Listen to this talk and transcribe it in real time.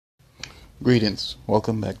Greetings.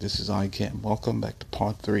 Welcome back. This is ICAM. Welcome back to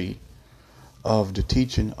part 3 of the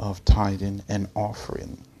teaching of tithing and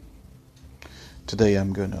offering. Today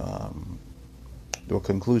I'm going to do a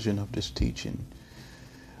conclusion of this teaching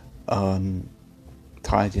on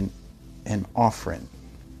tithing and offering.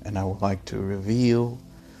 And I would like to reveal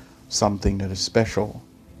something that is special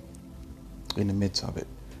in the midst of it.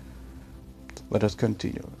 Let us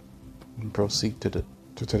continue and proceed to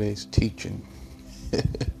today's teaching.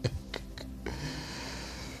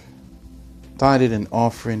 Tithing and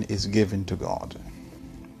offering is given to God.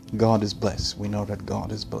 God is blessed. We know that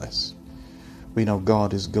God is blessed. We know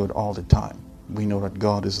God is good all the time. We know that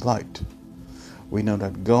God is light. We know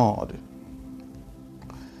that God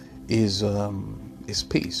is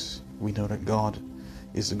peace. We know that God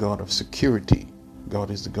is the God of security.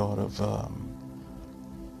 God is the God of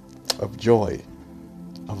joy,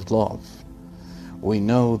 of love. We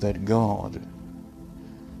know that God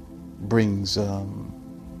brings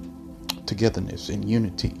togetherness and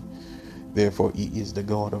unity. Therefore, He is the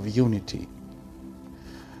God of unity.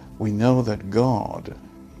 We know that God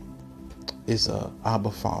is a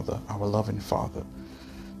Abba Father, our loving Father.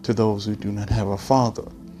 To those who do not have a father,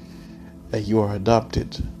 that you are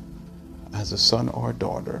adopted as a son or a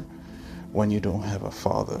daughter when you don't have a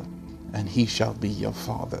father, and He shall be your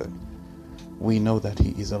Father. We know that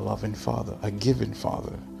He is a loving Father, a giving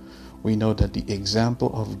Father. We know that the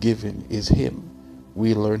example of giving is Him.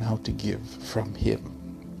 We learn how to give from Him.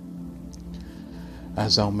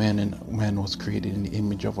 As our man was created in the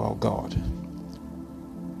image of our God,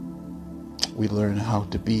 we learn how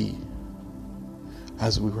to be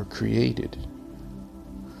as we were created,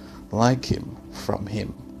 like Him, from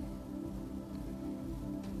Him.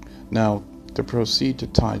 Now, to proceed to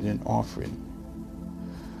tithing and offering,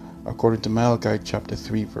 according to Malachi chapter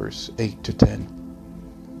 3, verse 8 to 10,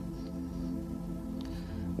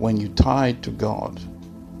 when you tithe to God,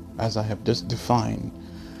 as I have just defined,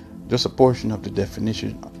 just a portion of the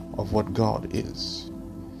definition of what God is.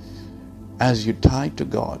 As you tithe to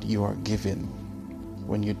God, you are giving.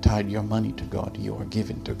 When you tithe your money to God, you are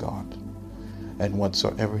giving to God. And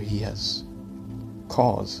whatsoever He has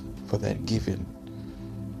caused for that giving,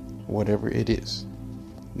 whatever it is.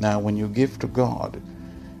 Now, when you give to God,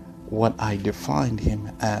 what I defined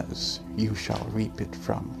Him as, you shall reap it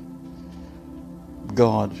from.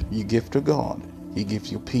 God, you give to God, He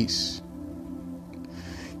gives you peace.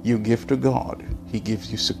 You give to God, He gives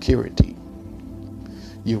you security.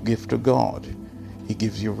 You give to God, He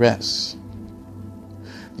gives you rest.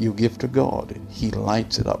 You give to God, He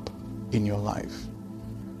lights it up in your life.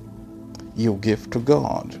 You give to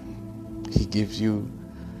God, He gives you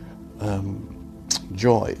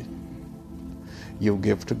joy. You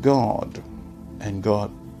give to God, and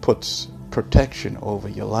God puts protection over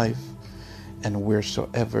your life and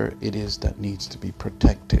wheresoever it is that needs to be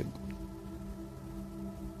protected.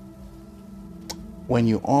 When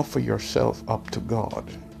you offer yourself up to God,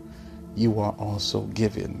 you are also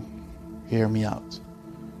giving. Hear me out.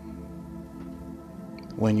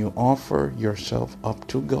 When you offer yourself up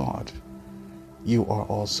to God, you are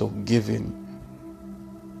also giving.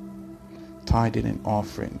 Tithing and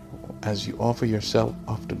offering. As you offer yourself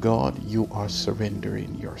up to God, you are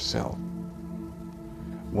surrendering yourself.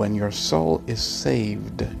 When your soul is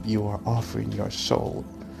saved, you are offering your soul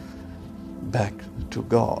back to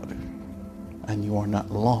God, and you are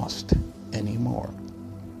not lost anymore.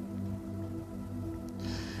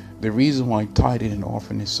 The reason why tithing and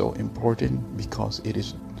offering is so important, because it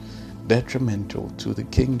is detrimental to the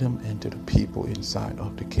kingdom and to the people inside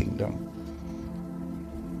of the kingdom.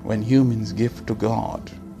 When humans give to God,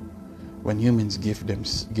 when humans give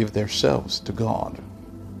themselves to God,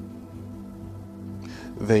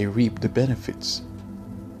 they reap the benefits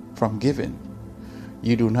from giving.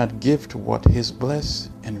 You do not give to what is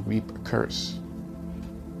blessed and reap a curse.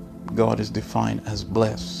 God is defined as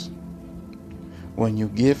blessed. When you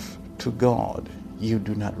give to God, you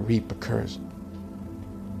do not reap a curse.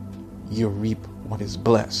 You reap what is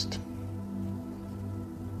blessed.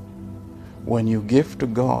 When you give to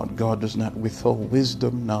God, God does not withhold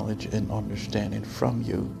wisdom, knowledge, and understanding from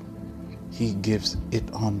you. He gives it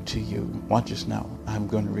unto you. Watch this now. I'm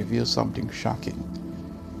going to reveal something shocking.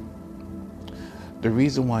 The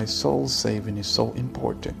reason why soul saving is so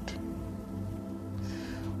important.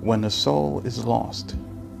 When a soul is lost,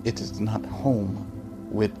 it is not home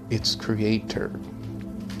with its creator.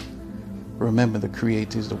 Remember, the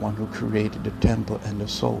creator is the one who created the temple and the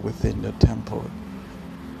soul within the temple.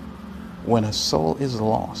 When a soul is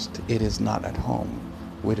lost, it is not at home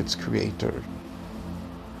with its creator.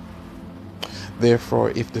 Therefore,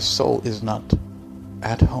 if the soul is not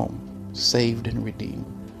at home, saved and redeemed,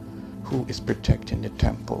 Who is protecting the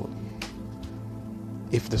temple?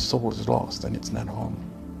 If the soul is lost, then it's not home.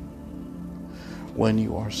 When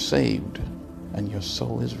you are saved and your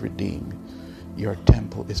soul is redeemed, your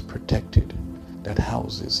temple is protected that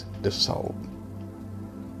houses the soul.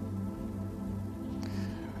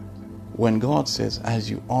 When God says, as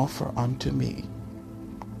you offer unto me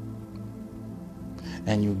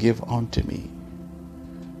and you give unto me,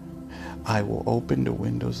 I will open the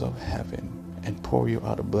windows of heaven and pour you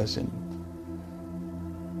out a blessing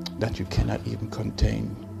that you cannot even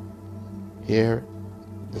contain. Hear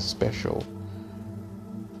the special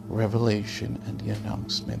revelation and the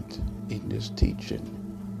announcement in this teaching.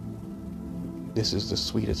 This is the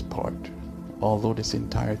sweetest part. Although this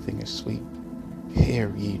entire thing is sweet,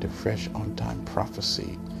 hear ye the fresh on-time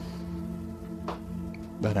prophecy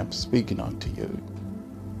that I'm speaking unto you.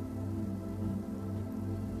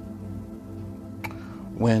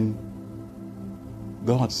 When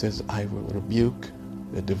God says, I will rebuke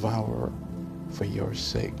the devourer for your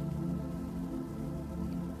sake.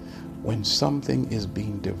 When something is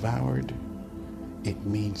being devoured, it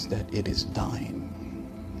means that it is dying.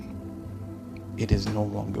 It is no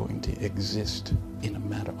longer going to exist in a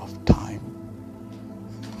matter of time.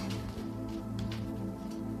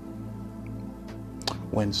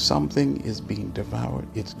 When something is being devoured,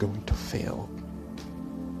 it's going to fail.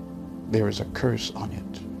 There is a curse on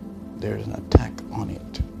it. There is an attack on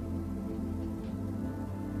it.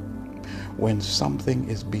 When something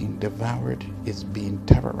is being devoured, it's being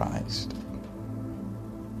terrorized.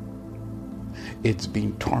 It's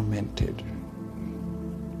being tormented.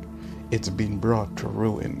 It's being brought to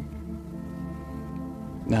ruin.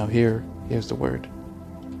 Now here's the word.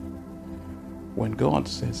 When God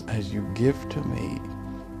says, as you give to me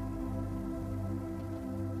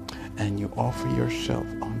and you offer yourself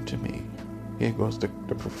unto me, here goes the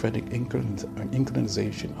prophetic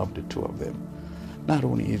inclination of the two of them. Not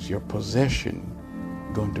only is your possession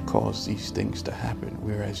going to cause these things to happen,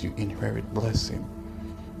 whereas you inherit blessing,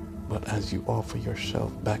 but as you offer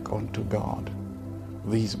yourself back unto God,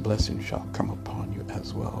 these blessings shall come upon you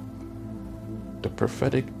as well. The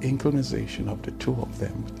prophetic inclination of the two of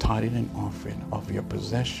them, tithing and offering of your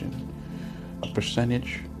possession, a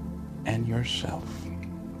percentage, and yourself,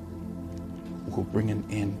 will bring an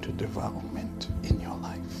end to development in your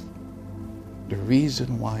life. The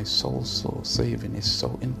reason why soul saving is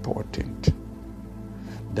so important,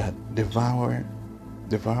 that development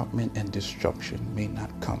and destruction may not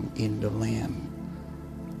come in the land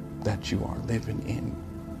that you are living in.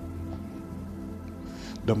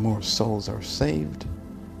 The more souls are saved,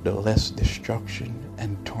 the less destruction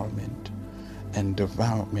and torment and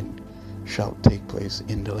development shall take place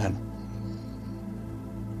in the land.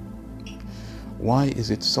 Why is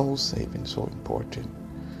it soul saving so important?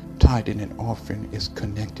 Tithing and offering is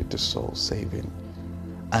connected to soul saving.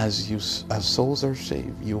 As souls are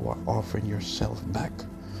saved, you are offering yourself back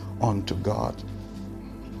unto God.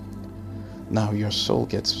 Now your soul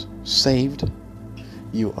gets saved.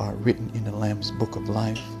 You are written in the Lamb's book of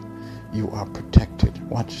life. You are protected.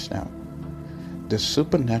 Watch this now. The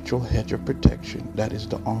supernatural hedge of protection, that is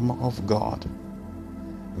the armor of God,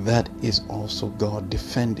 that is also God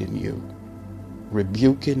defending you,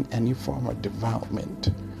 rebuking any form of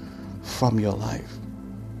development from your life,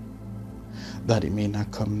 that it may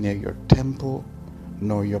not come near your temple,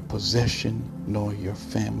 nor your possession, nor your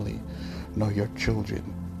family, nor your children.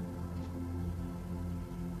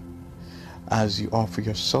 As you offer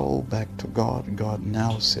your soul back to God, God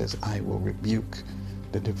now says, I will rebuke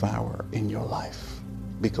the devourer in your life,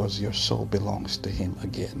 because your soul belongs to him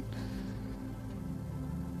again.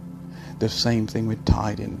 The same thing with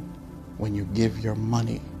tithing. When you give your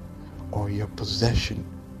money or your possession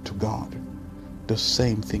to God, the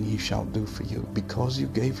same thing he shall do for you, because you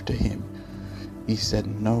gave to him. He said,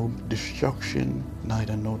 no destruction,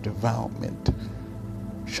 neither no development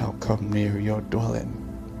shall come near your dwelling.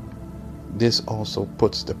 This also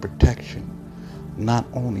puts the protection not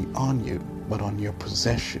only on you, but on your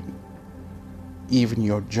possession, even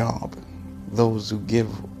your job. Those who give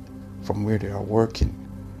from where they are working,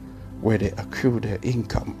 where they accrue their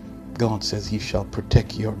income, God says he shall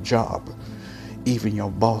protect your job. Even your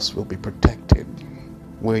boss will be protected,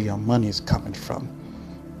 where your money is coming from.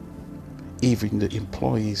 Even the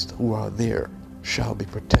employees who are there shall be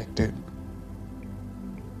protected.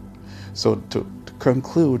 So to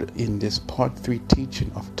conclude in this part 3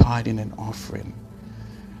 teaching of tithing and offering,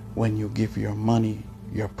 when you give your money,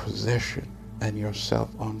 your possession, and yourself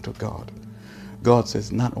unto God, God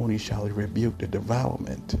says not only shall he rebuke the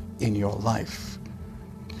development in your life,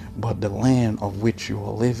 but the land of which you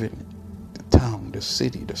are living, the town, the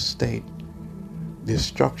city, the state,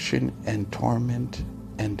 Destruction and torment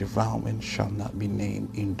and devourment shall not be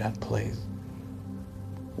named in that place.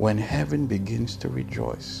 When heaven begins to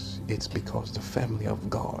rejoice, it's because the family of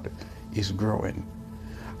God is growing.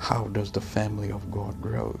 How does the family of God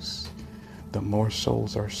grows? The more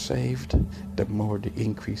souls are saved, the more the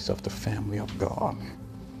increase of the family of God.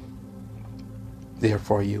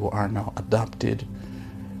 Therefore, you are now adopted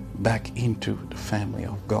back into the family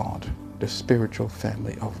of God, the spiritual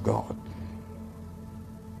family of God.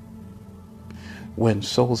 When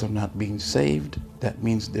souls are not being saved, that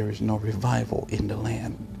means there is no revival in the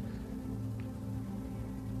land.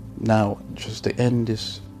 Now, just to end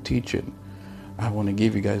this teaching, I want to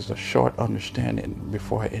give you guys a short understanding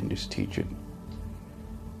before I end this teaching.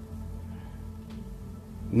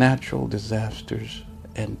 Natural disasters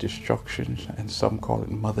and destructions, and some call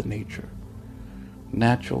it Mother Nature.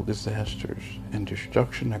 Natural disasters and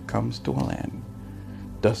destruction that comes to a land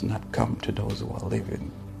does not come to those who are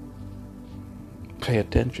living. Pay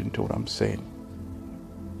attention to what I'm saying.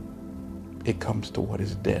 It comes to what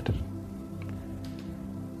is dead.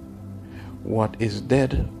 What is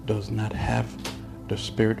dead does not have the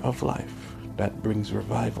spirit of life that brings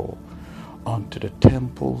revival onto the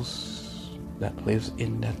temples that lives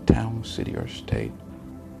in that town, city, or state.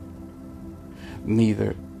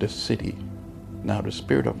 Neither the city. Now, the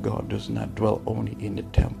Spirit of God does not dwell only in the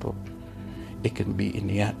temple. It can be in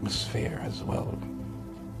the atmosphere as well,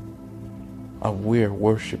 of where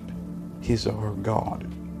worship his or her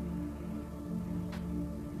God.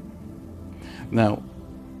 Now,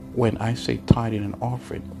 when I say tithing and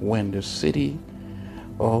offering, when the city,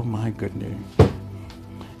 oh my goodness,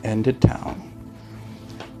 and the town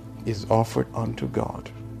is offered unto God,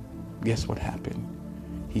 guess what happened?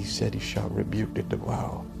 He said he shall rebuke the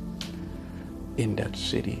devourer in that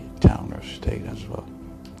city, town, or state as well.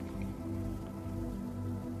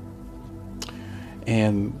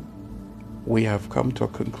 And we have come to a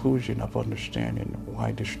conclusion of understanding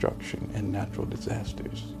why destruction and natural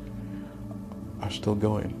disasters are still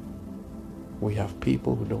going. We have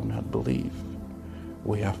people who do not believe.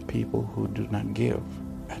 We have people who do not give.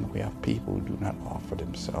 And we have people who do not offer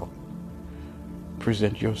themselves.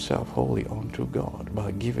 Present yourself wholly unto God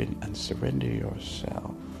by giving and surrender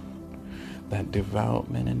yourself, that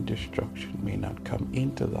devourment and destruction may not come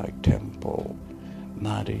into thy temple,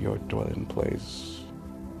 neither your dwelling place.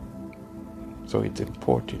 So it's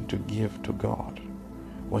important to give to God.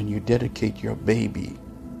 When you dedicate your baby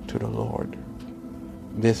to the Lord,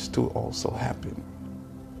 this too also happens.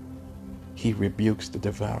 He rebukes the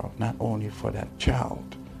devourer, not only for that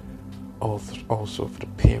child, also for the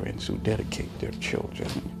parents who dedicate their children.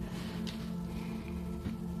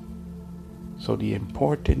 So the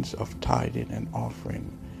importance of tithing and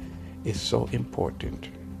offering is so important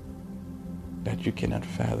that you cannot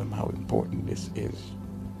fathom how important this is.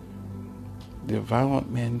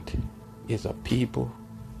 Development is a people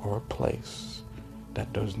or a place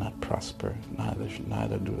that does not prosper,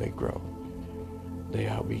 neither do they grow. They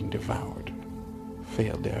are being devoured.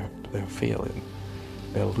 They're failing.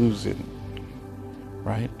 They're losing.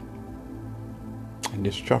 Right? And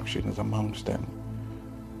destruction is amongst them.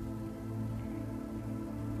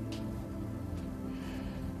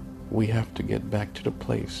 We have to get back to the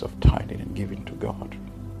place of tithing and giving to God.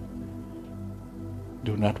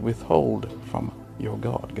 Do not withhold from your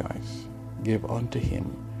God, guys. Give unto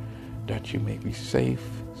him, that you may be safe,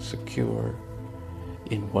 secure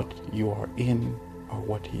in what you are in, or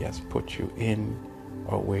what he has put you in,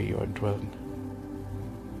 or where you are dwelling.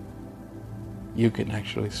 You can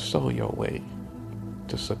actually sow your way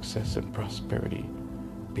to success and prosperity,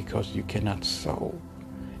 because you cannot sow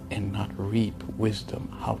and not reap wisdom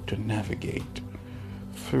how to navigate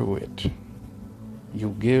through it.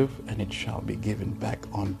 You give, and it shall be given back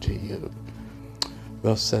unto you.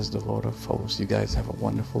 Thus says the Lord of hosts. You guys have a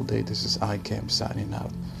wonderful day. This is iCam signing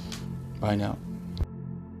out. Bye now.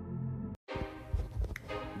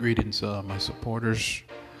 Greetings, my supporters,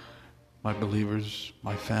 my believers,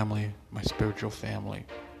 my family, my spiritual family.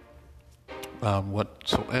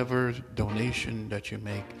 Whatsoever donation that you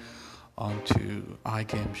make onto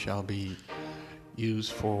iCam shall be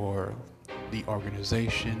used for the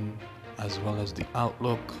organization, as well as the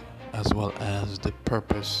outlook, as well as the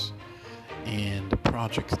purpose and the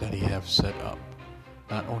projects that he have set up.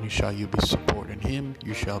 Not only shall you be supporting him,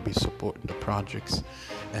 you shall be supporting the projects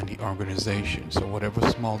and the organization. So whatever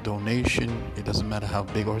small donation, it doesn't matter how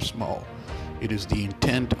big or small, it is the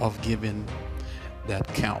intent of giving that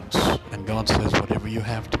counts. And God says, whatever you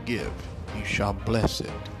have to give, you shall bless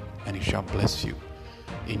it, and he shall bless you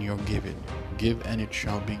in your giving. Give, and it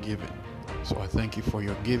shall be given. So I thank you for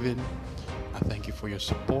your giving. I thank you for your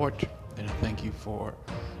support. And I thank you for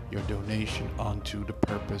your donation onto the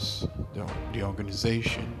purpose, the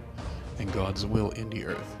organization, and God's will in the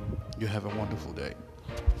earth. You have a wonderful day.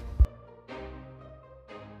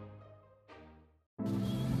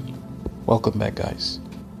 Welcome back, guys.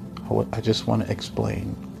 I just want to explain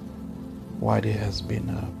why there has been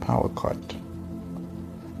a power cut,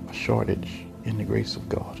 a shortage in the grace of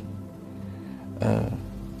God.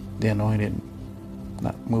 The anointing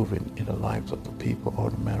not moving in the lives of the people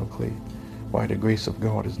automatically, why the grace of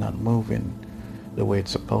God is not moving the way it's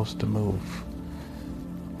supposed to move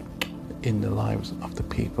in the lives of the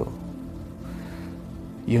people.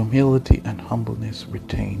 Humility and humbleness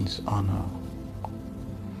retains honor.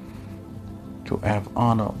 To have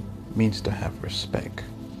honor means to have respect,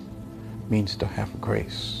 means to have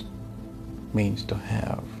grace, means to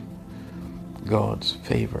have God's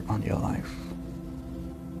favor on your life.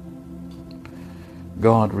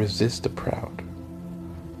 God resists the proud,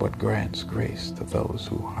 but grants grace to those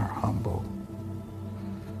who are humble.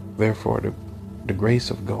 Therefore, the grace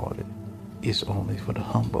of God is only for the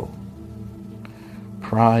humble.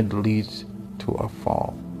 Pride leads to a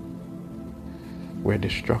fall, where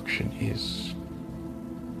destruction is.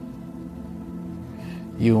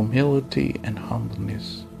 Humility and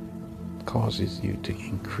humbleness causes you to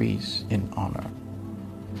increase in honor.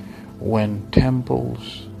 When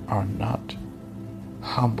temples are not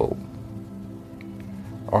humble,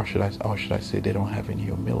 or should I say they don't have any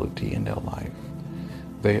humility in their life,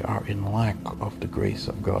 they are in lack of the grace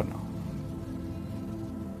of God.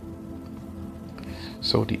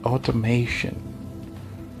 So the automation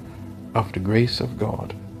of the grace of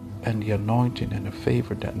God and the anointing and the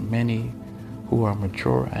favor that many who are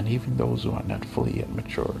mature, and even those who are not fully yet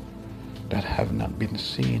mature, that have not been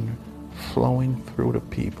seen flowing through the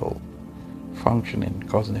people, functioning,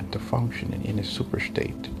 causing them to function in a super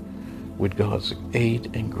state with God's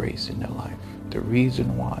aid and grace in their life. The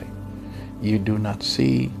reason why you do not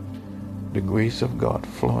see the grace of God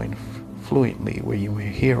flowing fluently, where you may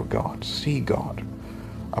hear God, see God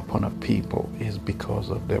upon a people, is because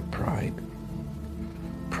of their pride.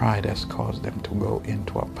 Pride has caused them to go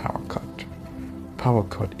into a power cut. Power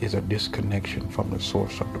cut is a disconnection from the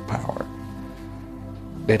source of the power.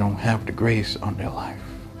 They don't have the grace on their life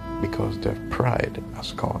because their pride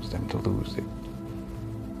has caused them to lose it.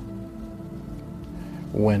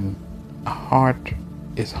 When a heart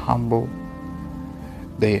is humble,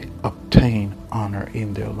 they obtain honor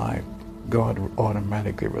in their life. God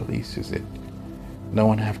automatically releases it. No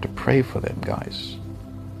one have to pray for them, guys.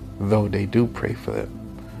 Though they do pray for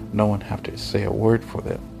them. No one have to say a word for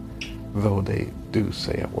them, though they do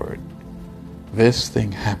say a word. This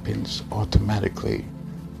thing happens automatically.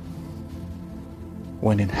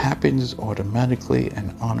 When it happens automatically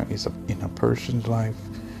and honor is in a person's life,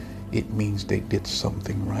 it means they did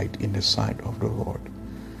something right in the sight of the Lord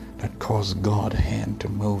that caused God's hand to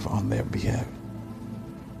move on their behalf.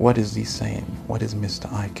 What is he saying? What is Mr.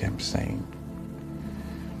 Icam saying?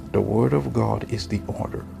 The word of God is the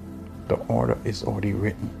order. The order is already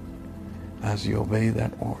written. As you obey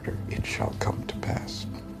that order, it shall come to pass.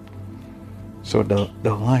 So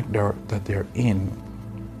the lack that they're in,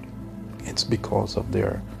 it's because of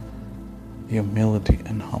their humility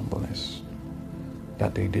and humbleness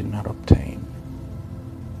that they did not obtain,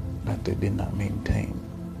 that they did not maintain,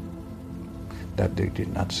 that they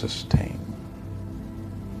did not sustain,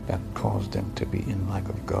 that caused them to be in lack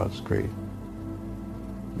of God's grace.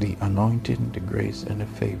 The anointing, the grace, and the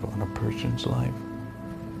favor on a person's life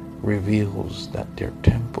reveals that their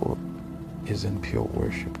temple is in pure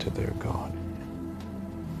worship to their God,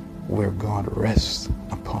 where God rests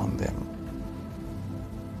upon them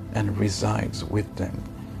and resides with them.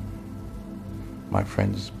 My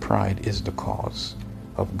friends, pride is the cause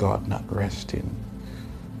of God not resting.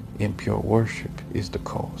 Impure worship is the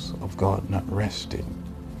cause of God not resting.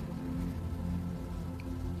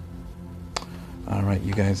 All right,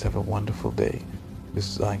 you guys have a wonderful day. This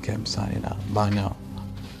is Icam signing out. Bye now.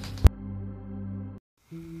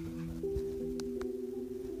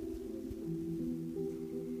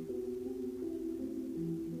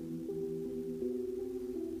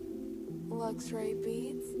 Luxury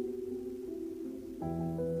Beats.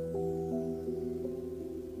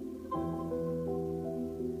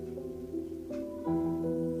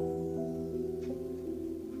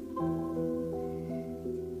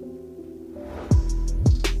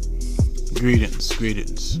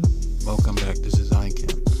 Greetings. Welcome back. This is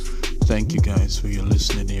Icam. Thank you guys for your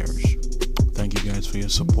listening ears. Thank you guys for your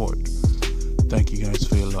support. Thank you guys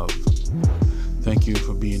for your love. Thank you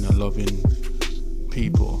for being a loving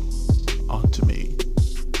people unto me.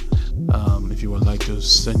 If you would like to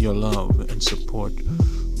send your love and support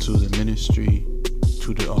to the ministry,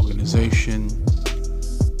 to the organization,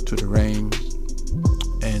 to the reign,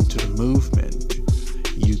 and to the movement,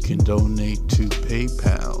 you can donate to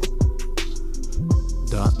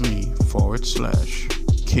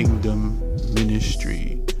paypal.me/Kingdom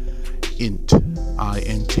Ministry int,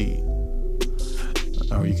 INT.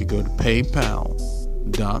 Or you could go to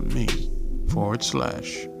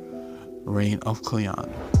paypal.me/Reign of Cleon.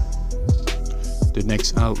 The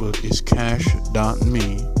next outlet is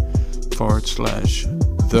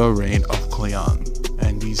cash.me/The Reign of Cleon.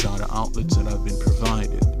 And these are the outlets that have been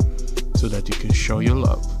provided so that you can show your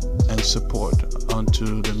love and support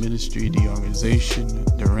unto the ministry, the organization,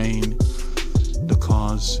 the reign, the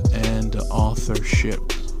cause, and the authorship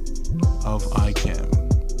of ICAM.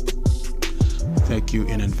 Thank you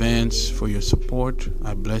in advance for your support.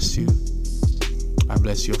 I bless you. I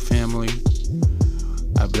bless your family.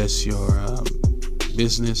 I bless your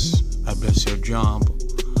business. I bless your job.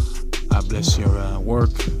 I bless your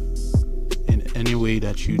work in any way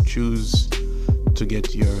that you choose to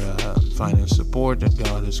get your financial support that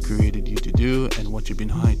God has created you to do and what you've been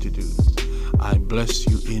hired to do. I bless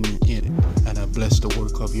you in it, and I bless the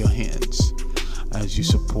work of your hands as you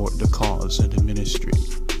support the cause and the ministry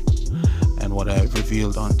and what I have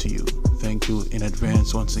revealed unto you. Thank you in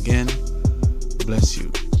advance once again. Bless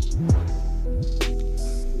you.